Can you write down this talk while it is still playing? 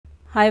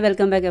Hi,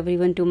 welcome back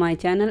everyone to my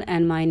channel,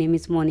 and my name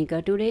is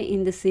Monica. Today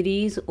in the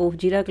series of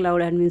Jira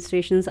Cloud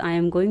Administrations, I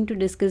am going to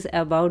discuss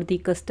about the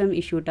custom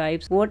issue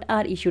types. What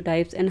are issue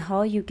types and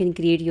how you can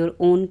create your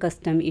own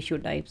custom issue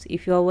types.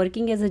 If you are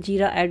working as a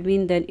Jira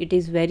admin, then it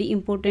is very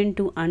important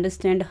to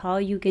understand how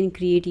you can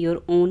create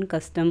your own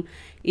custom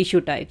issue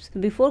types.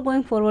 Before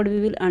going forward, we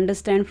will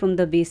understand from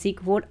the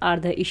basic what are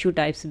the issue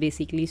types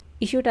basically.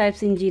 Issue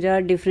types in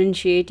Jira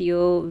differentiate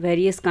your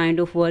various kind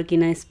of work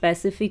in a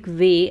specific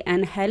way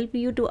and help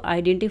you to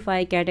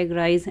identify,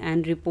 categorize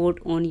and report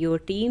on your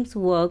team's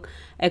work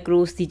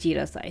across the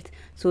Jira sites.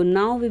 So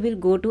now we will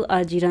go to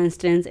our Jira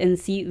instance and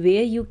see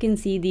where you can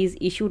see these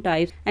issue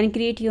types and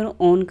create your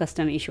own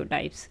custom issue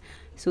types.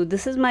 So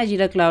this is my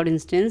Jira Cloud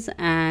instance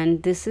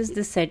and this is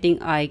the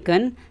setting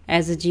icon.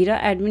 As a Jira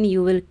admin,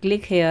 you will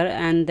click here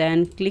and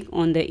then click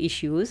on the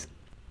issues.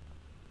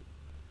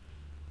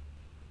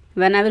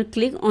 When I will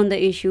click on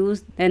the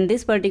issues, then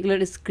this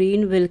particular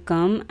screen will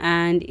come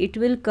and it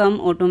will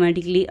come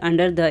automatically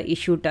under the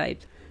issue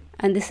types.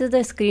 And this is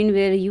the screen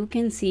where you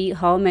can see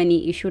how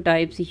many issue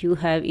types you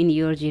have in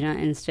your Jira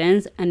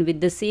instance, and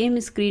with the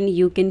same screen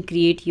you can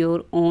create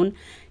your own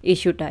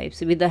issue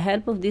types with the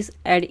help of this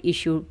add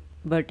issue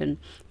button.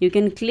 You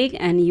can click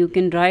and you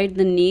can write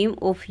the name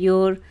of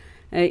your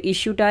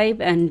issue type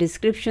and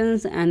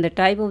descriptions and the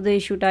type of the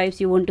issue types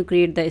you want to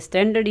create, the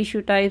standard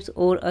issue types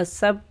or a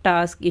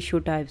subtask issue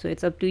type. So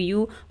it's up to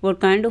you what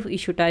kind of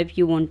issue type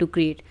you want to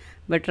create.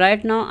 But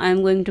right now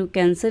I'm going to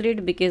cancel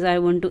it because I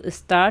want to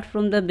start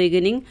from the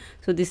beginning.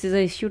 So this is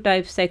a issue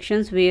type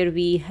sections where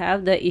we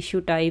have the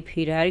issue type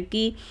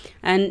hierarchy.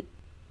 And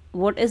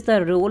what is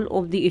the role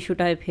of the issue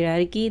type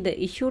hierarchy?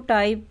 The issue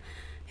type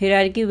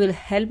hierarchy will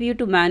help you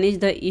to manage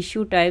the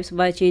issue types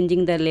by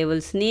changing the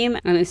level's name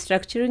and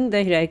structuring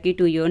the hierarchy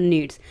to your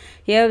needs.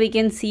 Here we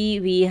can see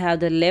we have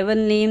the level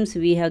names,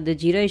 we have the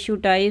Jira issue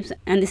types,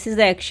 and this is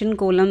the action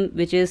column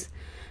which is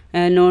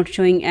not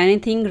showing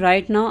anything.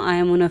 Right now I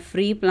am on a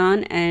free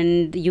plan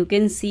and you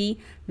can see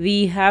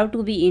we have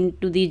to be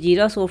into the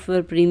Jira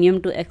software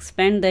premium to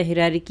expand the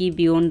hierarchy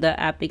beyond the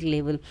epic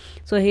level.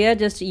 So here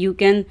just you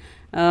can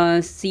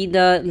see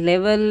the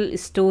level,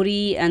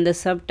 story and the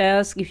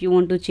subtask. If you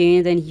want to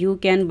change then you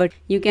can, but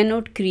you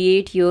cannot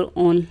create your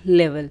own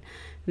level.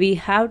 We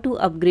have to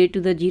upgrade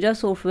to the Jira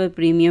software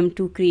premium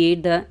to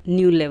create the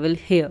new level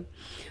here.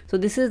 So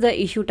this is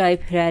the issue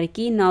type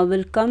hierarchy. Now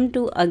we'll come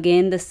to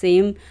again the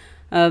same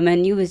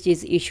menu which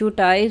is issue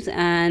types,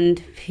 and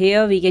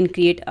here we can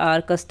create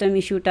our custom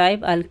issue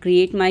type. I'll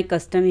create my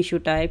custom issue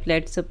type.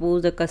 Let's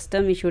suppose the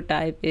custom issue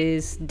type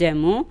is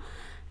demo,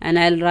 and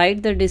I'll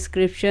write the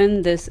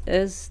description. This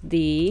is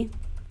the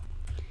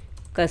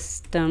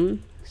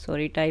custom,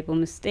 sorry, typo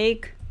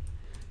mistake,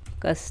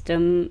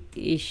 custom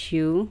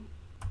issue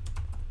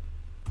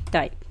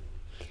type.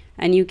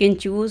 And you can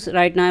choose,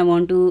 right now I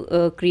want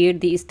to create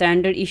the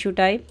standard issue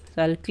type,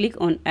 so I'll click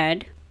on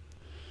add,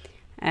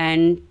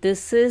 and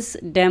this is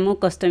demo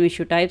custom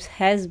issue types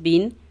has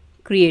been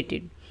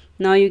created.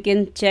 Now you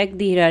can check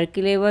the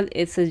hierarchy level,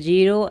 it's a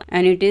 0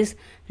 and it is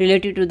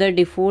related to the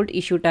default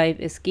issue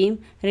type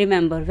scheme.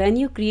 Remember, when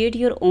you create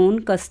your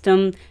own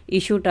custom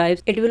issue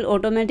types, it will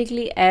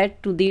automatically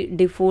add to the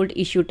default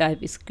issue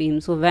type scheme.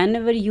 So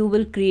whenever you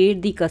will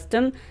create the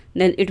custom,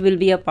 then it will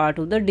be a part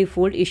of the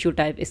default issue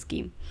type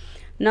scheme.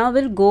 Now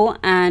we'll go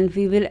and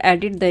we will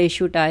edit the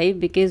issue type,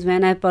 because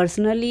when I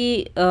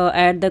personally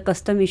add the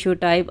custom issue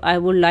type, I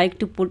would like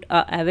to put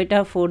a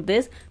avatar for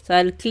this. So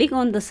I'll click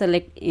on the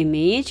select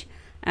image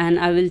and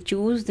I will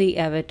choose the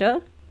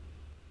avatar.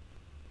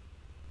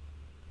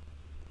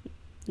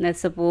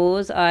 Let's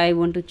suppose I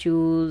want to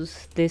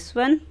choose this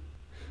one.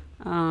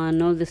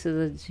 No, this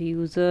is a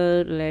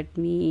user. Let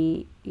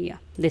me, yeah,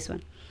 this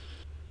one.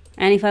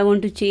 And if I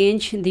want to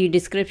change the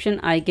description,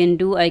 I can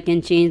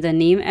change the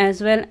name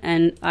as well,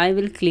 and I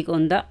will click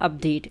on the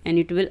update and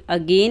it will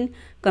again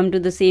come to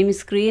the same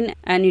screen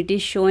and it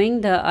is showing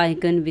the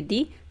icon with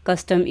the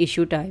custom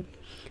issue type.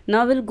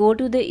 Now we'll go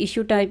to the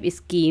issue type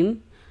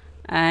scheme.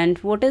 And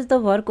what is the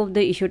work of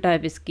the issue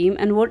type scheme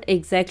and what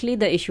exactly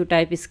the issue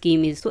type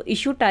scheme is. So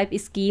issue type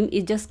scheme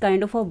is just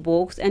kind of a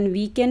box and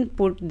we can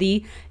put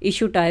the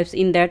issue types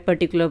in that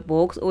particular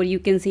box, or you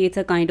can say it's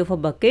a kind of a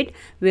bucket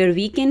where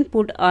we can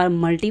put our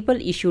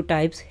multiple issue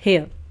types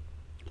here.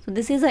 So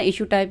this is a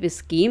issue type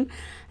scheme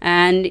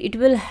and it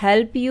will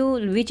help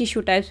you which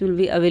issue types will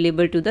be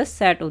available to the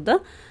set of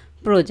the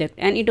project,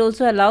 and it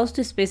also allows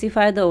to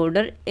specify the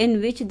order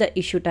in which the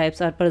issue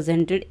types are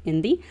presented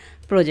in the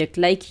project.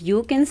 Like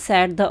you can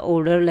set the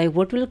order like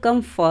what will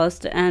come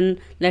first, and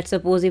let's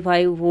suppose if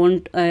I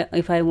want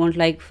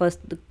like first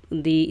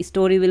the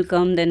story will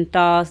come, then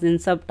task, then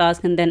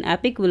subtask, and then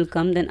epic will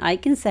come, then I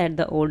can set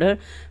the order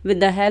with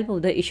the help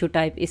of the issue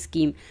type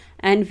scheme.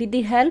 And with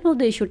the help of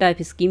the issue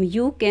type scheme,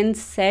 you can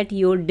set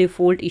your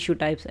default issue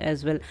types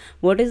as well.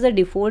 What is the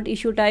default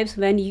issue types?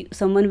 When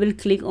someone will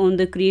click on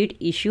the create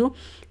issue,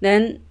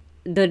 then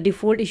the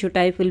default issue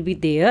type will be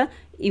there.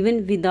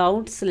 even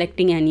without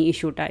selecting any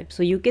issue type.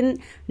 So you can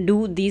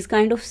do these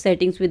kind of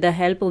settings with the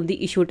help of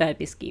the issue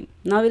type scheme.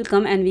 Now we'll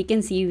come and we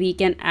can see we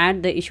can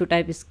add the issue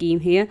type scheme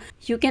here.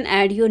 You can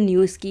add your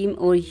new scheme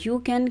or you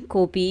can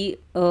copy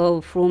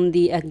from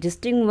the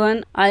existing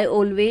one. I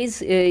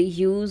always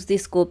use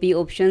this copy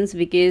options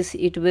because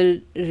it will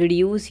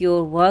reduce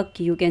your work.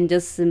 You can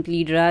just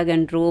simply drag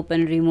and drop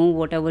and remove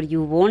whatever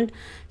you want.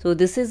 So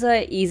this is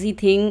a easy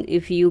thing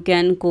if you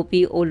can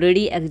copy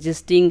already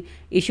existing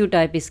issue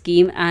type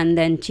scheme and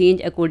then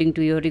change according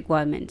to your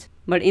requirements.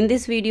 But in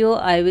this video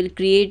I will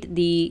create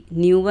the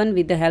new one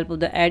with the help of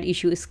the add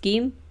issue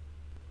scheme.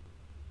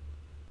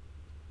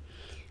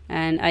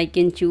 And I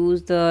can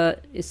choose the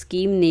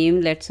scheme name.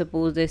 Let's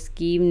suppose the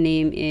scheme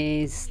name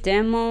is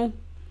demo,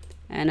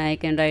 and I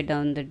can write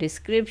down the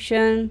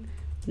description.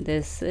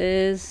 This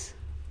is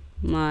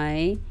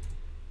my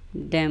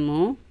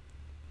demo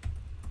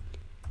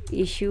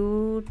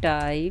issue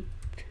type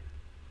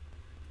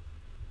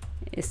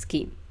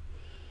scheme.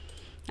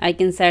 I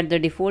can set the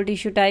default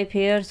issue type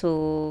here,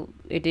 so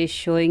it is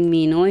showing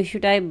me no issue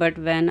type, but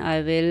when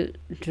I will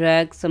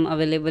drag some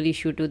available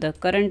issue to the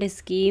current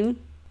scheme,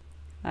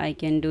 I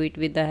can do it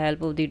with the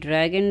help of the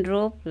drag and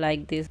drop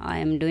like this I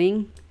am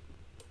doing,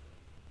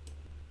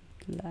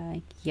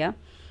 like yeah.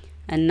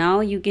 And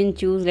now you can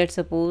choose, let's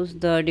suppose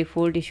the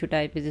default issue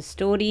type is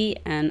story,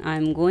 and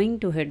I'm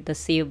going to hit the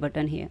save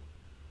button here.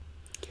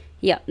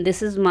 Yeah,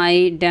 this is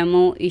my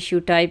demo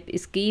issue type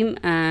scheme,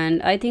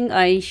 and I think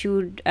I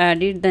should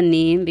edit the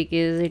name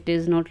because it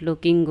is not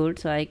looking good.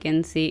 So I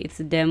can say it's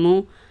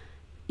demo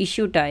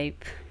issue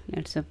type.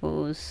 Let's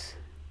suppose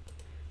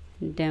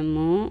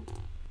demo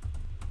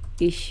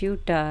issue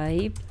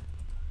type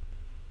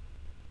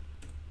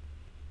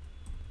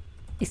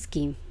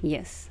scheme.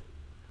 Yes,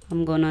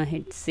 I'm gonna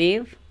hit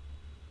save.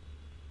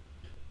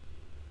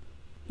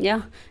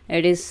 Yeah,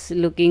 it is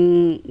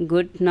looking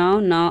good now.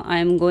 Now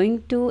I'm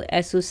going to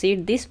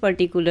associate this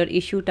particular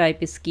issue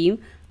type scheme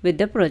with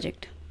the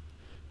project.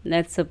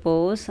 Let's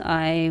suppose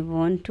I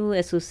want to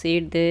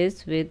associate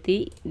this with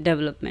the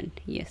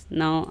development. Yes,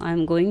 now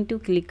I'm going to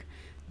click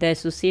the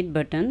associate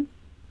button.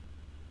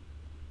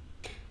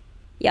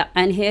 Yeah,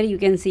 and here you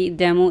can see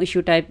demo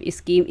issue type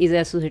scheme is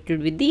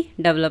associated with the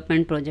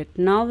development project.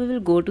 Now we will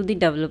go to the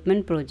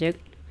development project.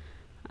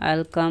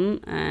 I'll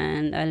come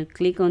and I'll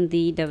click on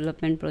the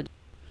development project,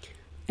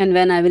 and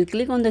when I will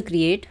click on the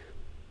create,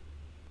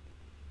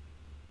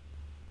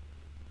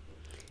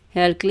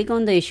 here I'll click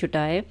on the issue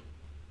type,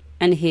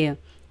 and here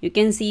you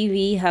can see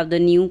we have the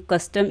new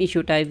custom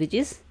issue type, which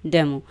is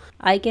demo.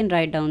 I can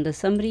write down the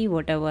summary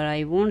whatever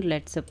I want.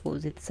 Let's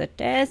suppose it's a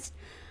test,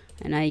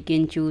 and I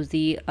can choose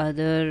the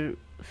other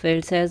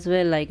fields as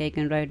well, like I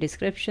can write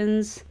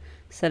descriptions,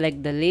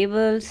 select the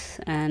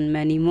labels and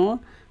many more,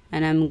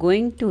 and I'm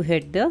going to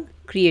hit the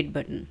create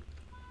button.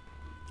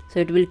 So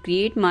it will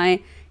create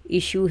my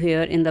issue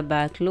here in the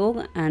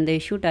backlog, and the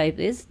issue type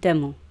is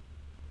demo.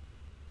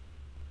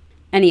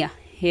 And yeah,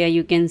 here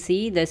you can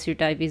see the issue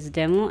type is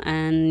demo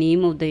and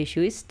name of the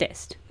issue is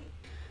test.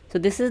 So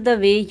this is the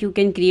way you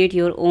can create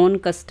your own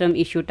custom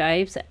issue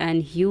types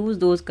and use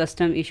those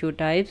custom issue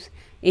types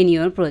in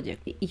your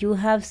project. You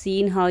have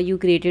seen how you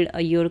created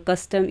your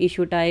custom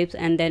issue types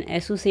and then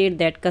associate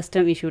that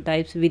custom issue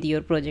types with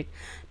your project.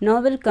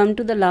 Now we'll come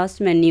to the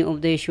last menu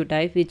of the issue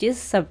type, which is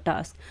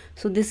subtask.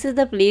 So this is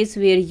the place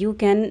where you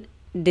can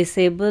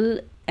disable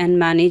and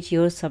manage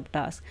your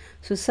subtask.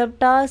 So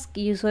subtask,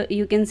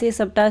 you can say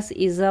subtask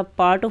is a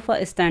part of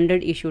a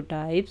standard issue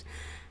types,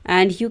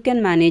 and you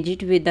can manage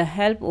it with the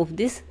help of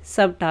this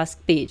subtask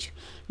page.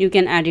 You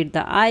can edit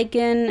the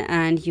icon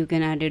and you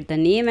can edit the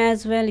name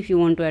as well. If you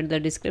want to add the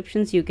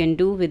descriptions, you can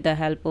do with the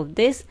help of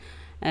this.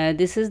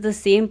 This is the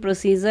same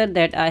procedure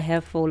that I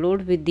have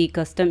followed with the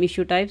custom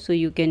issue type, so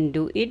you can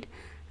do it.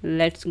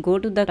 Let's go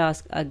to the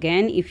task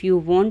again. If you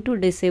want to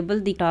disable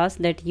the task,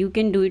 that you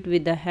can do it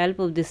with the help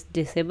of this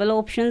disable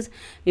options.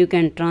 You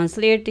can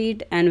translate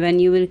it, and when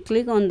you will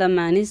click on the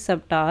manage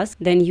subtask,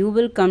 then you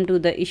will come to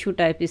the issue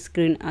type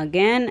screen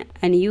again,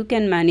 and you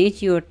can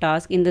manage your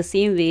task in the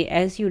same way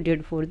as you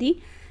did for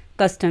the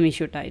custom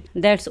issue type.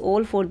 That's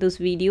all for this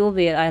video,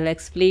 where I'll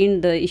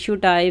explain the issue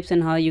types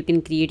and how you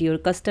can create your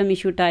custom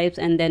issue types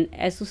and then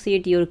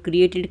associate your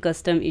created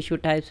custom issue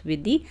types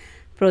with the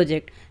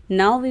project.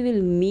 Now we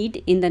will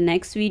meet in the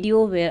next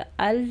video, where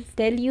I'll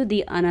tell you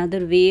the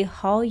another way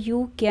how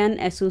you can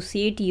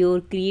associate your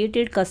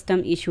created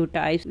custom issue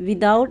types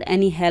without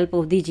any help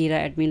of the Jira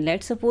admin.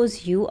 Let's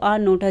suppose you are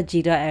not a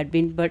Jira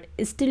admin, but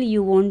still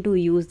you want to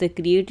use the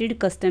created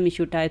custom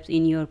issue types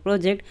in your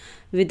project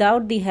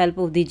without the help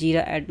of the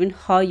Jira admin.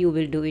 How you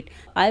will do it,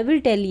 I will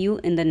tell you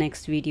in the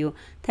next video.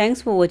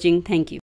 Thanks for watching. Thank you.